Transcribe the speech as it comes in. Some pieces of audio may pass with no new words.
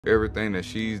Everything that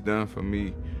she's done for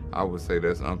me, I would say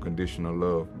that's unconditional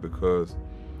love, because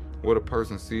what a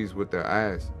person sees with their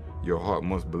eyes, your heart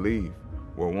must believe.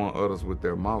 What one utters with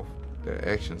their mouth, their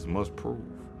actions must prove.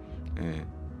 And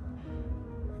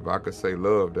if I could say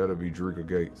love, that'll be Dreka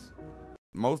Gates.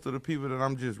 Most of the people that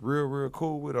I'm just real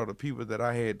cool with are the people that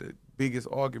I had the biggest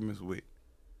arguments with.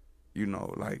 You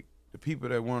know, like the people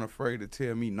that weren't afraid to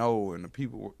tell me no, and the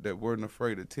people that weren't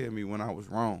afraid to tell me when I was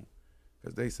wrong.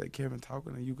 Because they say, Kevin,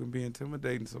 talking to you can be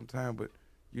intimidating sometimes, but,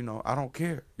 you know, I don't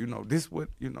care. You know, this what,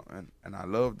 you know, and I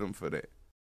love them for that.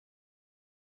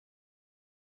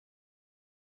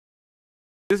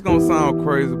 It's gonna sound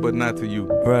crazy, but not to you.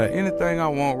 Right. Anything I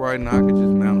want right now, I can just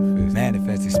manifest.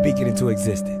 Manifest it, speak it into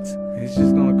existence. It's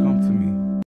just gonna come to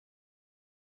me.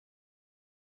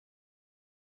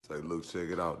 Say, look, check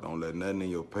it out. Don't let nothing in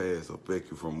your past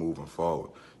affect you from moving forward.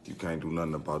 You can't do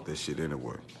nothing about that shit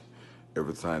anyway.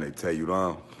 Every time they tear you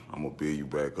down, I'm gonna build you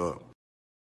back up.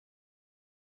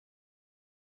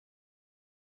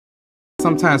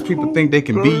 Sometimes people think they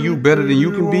can be you better than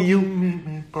you can be you.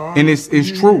 And it's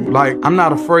true. Like, I'm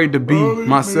not afraid to be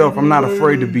myself. I'm not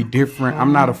afraid to be different.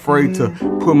 I'm not afraid to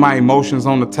put my emotions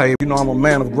on the table. You know, I'm a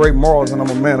man of great morals and I'm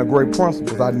a man of great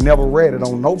principles. I never read it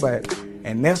on nobody.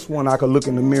 And that's when I could look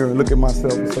in the mirror and look at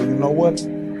myself and say, you know what?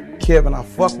 Kevin, I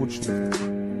fuck with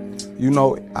you. You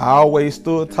know, I always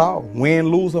stood tall. Win,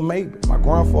 lose, or maybe. My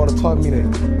grandfather taught me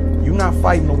that you're not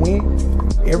fighting to win.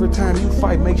 Every time you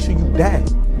fight, make sure you die.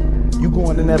 You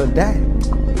going in there to die.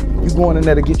 You going in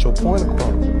there to get your point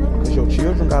across. Because your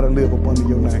children got to live up under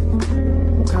your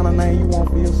name. What kind of name you want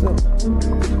for yourself?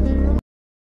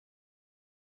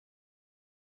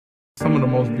 Some of the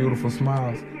most beautiful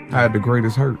smiles. I had the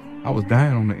greatest hurt. I was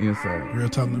dying on the inside. Real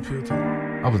talk and pure talk.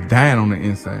 I was dying on the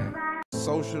inside.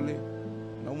 Socially,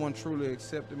 no one truly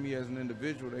accepted me as an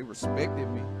individual. They respected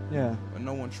me. Yeah. But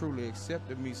no one truly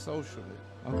accepted me socially.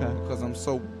 Okay. Because I'm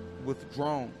so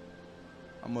withdrawn.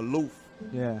 I'm aloof.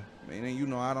 Yeah. Man, and you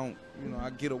know, I don't, you know, I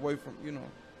get away from, you know,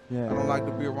 Yeah. I don't like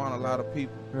to be around a lot of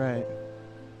people. Right.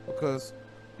 Because,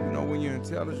 you know, when you're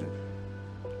intelligent,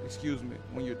 excuse me,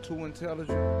 when you're too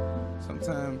intelligent,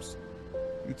 sometimes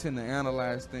you tend to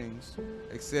analyze things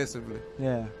excessively.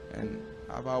 Yeah. And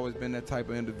I've always been that type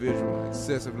of individual,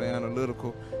 excessively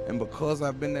analytical. And because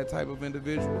I've been that type of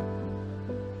individual,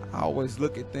 I always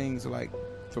look at things like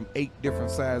from 8 different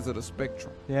sides of the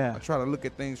spectrum. Yeah. I try to look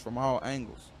at things from all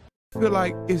angles. I feel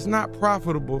like it's not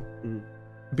profitable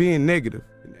being negative.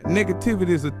 Negativity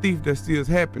is a thief that steals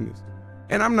happiness.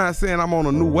 And I'm not saying I'm on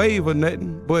a new wave or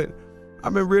nothing, but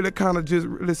I've been really kind of just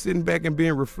really sitting back and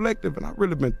being reflective, and I've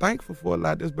really been thankful for a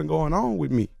lot that's been going on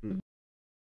with me.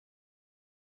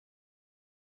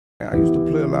 I used to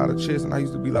play a lot of chess, and I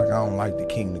used to be like, I don't like the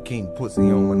king pussy, he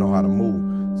don't know how to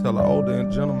move. Till an older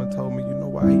gentleman told me, you know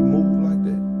why he moved like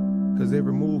that? Because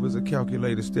every move is a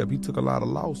calculated step. He took a lot of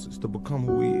losses to become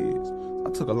who he is. I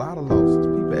took a lot of losses.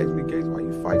 People ask me, Gates, why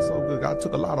you fight so good? I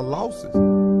took a lot of losses.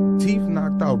 Teeth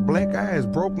knocked out, black eyes,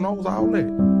 broke nose, all that.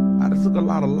 I just took a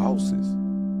lot of losses,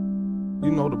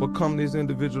 you know, to become this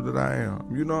individual that I am.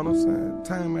 You know what I'm saying?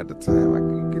 Time after time,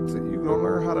 you're gonna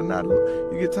learn how to not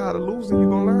lose. You get tired of losing, you're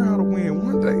gonna learn how to win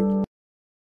one day.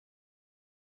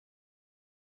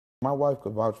 My wife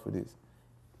could vouch for this.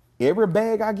 Every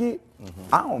bag I get,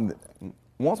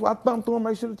 once I thumb through and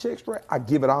make sure the check's straight, I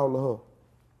give it all to her.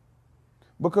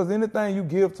 Because anything you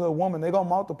give to a woman, they gonna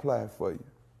multiply it for you.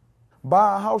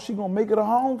 Buy a house, she gonna make it a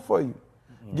home for you.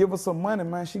 Give her some money,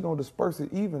 man, she gonna disperse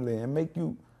it evenly and make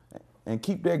you, and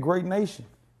keep that great nation.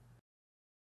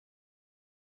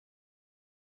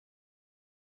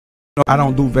 I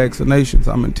don't do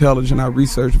vaccinations. I'm intelligent. I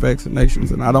research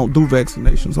vaccinations, and I don't do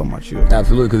vaccinations on my children.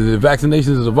 Absolutely, because the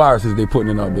vaccinations is the viruses they putting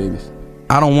in our babies.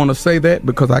 I don't want to say that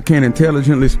because I can't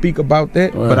intelligently speak about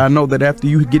that, but I know that after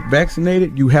you get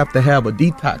vaccinated, you have to have a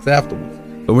detox afterwards.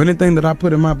 So anything that I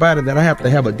put in my body that I have to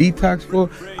have a detox for,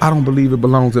 I don't believe it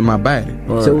belongs in my body.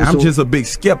 I'm just a big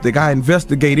skeptic. I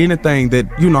investigate anything that,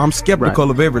 you know, I'm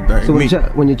skeptical of everything. So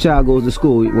when your child goes to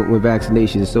school with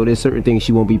vaccinations, so there's certain things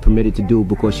she won't be permitted to do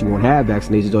because she won't have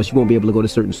vaccinations, or she won't be able to go to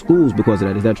certain schools because of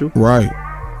that. Is that true? Right.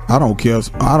 I don't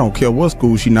care what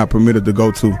school she not permitted to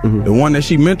go to. The one that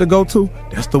she meant to go to,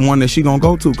 that's the one that she gonna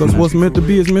go to, because what's meant to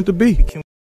be is meant to be.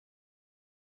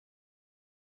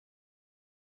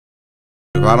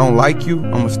 If I don't like you,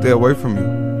 I'm gonna stay away from you.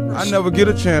 I never get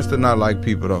a chance to not like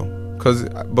people though. Cause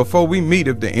before we meet,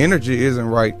 if the energy isn't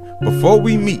right, before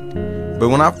we meet, but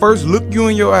when I first look you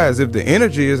in your eyes, if the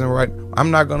energy isn't right,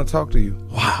 I'm not gonna talk to you.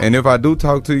 Wow. And if I do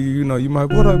talk to you, you know, you might,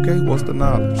 what up, Gay? What's the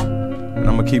knowledge? And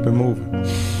I'm gonna keep it moving.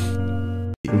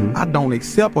 I don't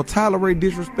accept or tolerate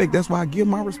disrespect. That's why I give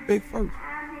my respect first.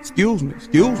 Excuse me,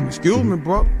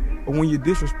 bro. But when you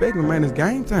disrespect me, man, it's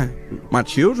game time. My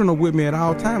children are with me at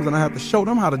all times, and I have to show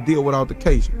them how to deal with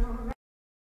altercation.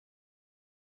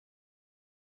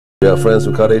 You have friends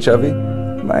who caught HIV?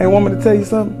 Man, want me to tell you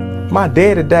something? My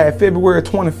daddy died February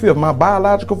 25th. My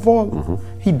biological father,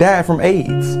 he died from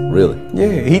AIDS. Really?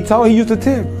 Yeah, he used to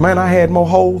tell me, man, I had more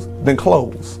holes than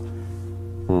clothes.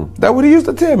 That's what he used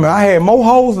to tell me. I had more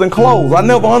holes than clothes. I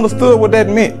never understood what that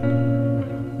meant.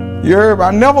 You heard me?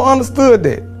 I never understood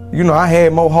that. You know, I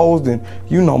had more holes than,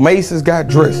 you know, Macy's got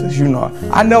dresses, you know.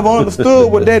 I never understood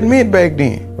what that meant back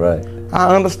then. Right.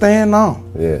 I understand now.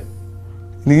 Yeah.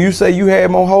 And you say you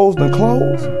had more holes than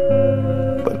clothes.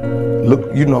 But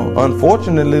look, you know,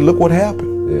 unfortunately, look what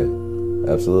happened.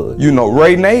 Yeah, absolutely. You know,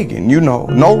 Ray Nagin, you know,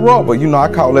 no rubber. You know, I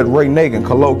call that Ray Nagin,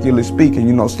 colloquially speaking,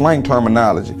 you know, slang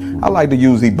terminology. I like to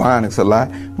use ebonics a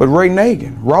lot. But Ray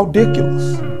Nagin,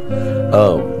 ridiculous.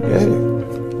 Yeah.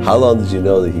 How long did you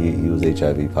know that he was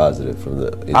HIV positive from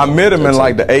the... I met him in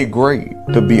like the 8th grade,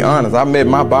 to be honest. I met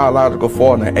my biological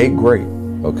father in 8th grade.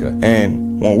 Okay.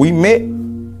 And when we met,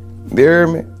 you hear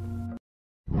me?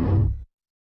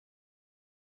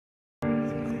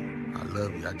 I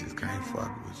love you, I just can't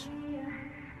fuck with you.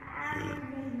 Yeah.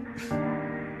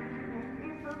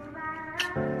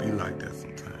 Be like that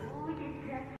sometimes.